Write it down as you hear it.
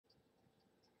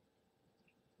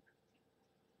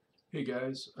Hey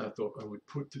guys, I thought I would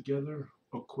put together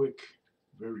a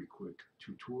very quick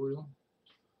tutorial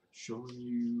showing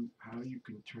you how you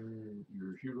can turn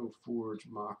your HeroForge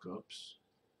mockups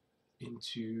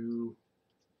into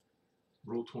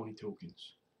Roll20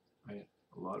 tokens. A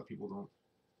lot of people don't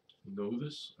know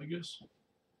this, I guess.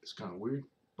 It's kind of weird,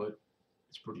 but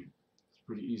it's pretty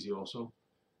easy also.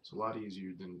 It's a lot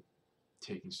easier than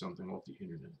taking something off the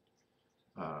internet.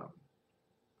 Um,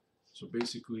 so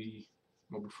basically,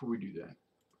 well, before we do that,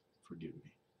 forgive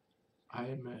me. I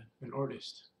am an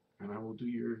artist, and I will do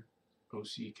your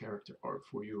OC character art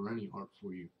for you, or any art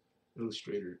for you,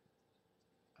 Illustrator.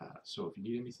 So if you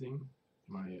need anything,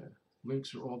 my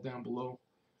links are all down below.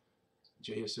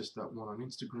 JSS.1 on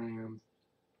Instagram,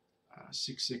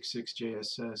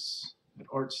 666JSS at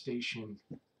ArtStation,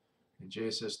 and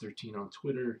JSS13 on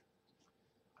Twitter.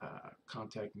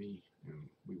 Contact me, and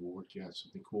we will work you out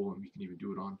something cool, and we can even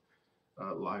do it on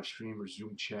live stream or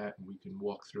Zoom chat, and we can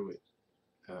walk through it.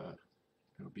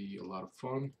 It'll be a lot of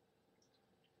fun.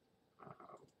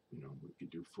 We could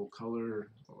do full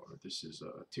color, or this is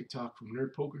a TikTok from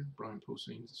Nerd Poker, Brian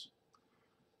Posehn's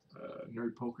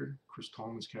Nerd Poker, Chris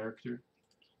Tallman's character.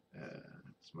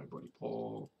 It's my buddy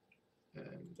Paul,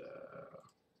 and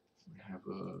we have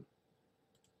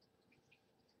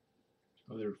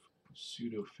other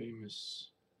pseudo famous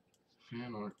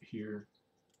fan art here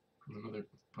from another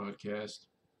podcast.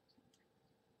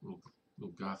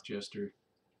 Little goth jester.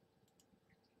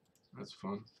 That's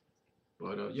fun.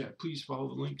 But yeah, please follow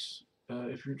the links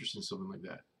if you're interested in something like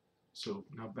that. So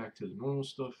now back to the normal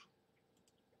stuff.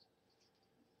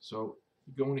 So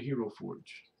you go into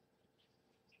HeroForge,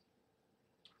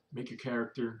 make a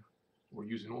character, or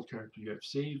use an old character you have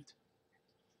saved.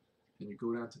 Then you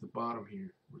go down to the bottom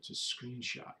here, where it says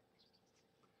screenshot.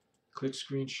 Click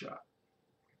screenshot.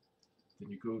 Then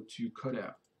you go to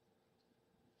cutout.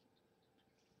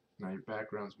 Now your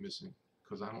background's missing,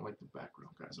 because I don't like the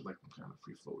background, guys. I like them kind of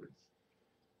free floating.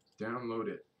 Download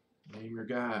it. Name your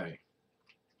guy.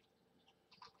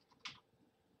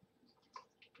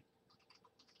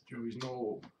 Joey's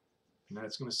Noel. And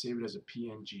that's going to save it as a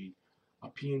PNG. A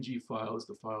PNG file is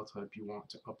the file type you want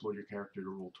to upload your character to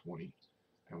Roll20.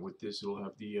 And with this, it'll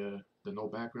have the no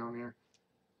background there.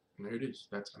 And there it is.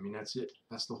 That's it.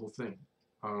 That's the whole thing.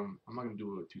 I'm not going to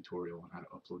do a tutorial on how to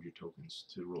upload your tokens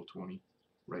to Roll20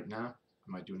 right now.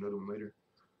 I might do another one later.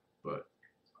 But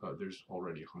there's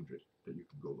already 100 that you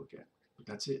can go look at. But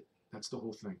that's it. That's the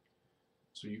whole thing.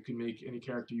 So you can make any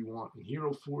character you want in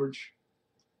HeroForge,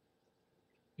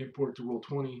 import to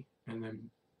Roll20, and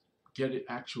then get it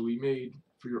actually made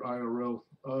for your IRL,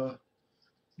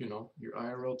 your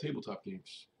IRL tabletop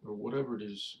games, or whatever it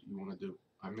is you want to do.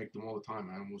 I make them all the time.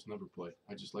 I almost never play.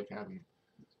 I just like having them.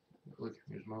 Look,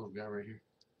 here's my little guy right here.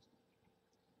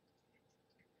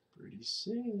 Pretty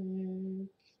sick.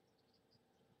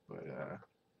 But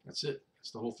that's it.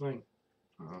 That's the whole thing.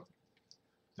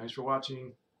 Thanks for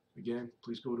watching. Again,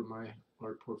 please go to my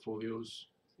art portfolios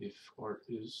if art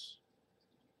is,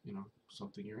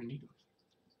 something you're in need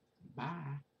of.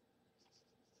 Bye.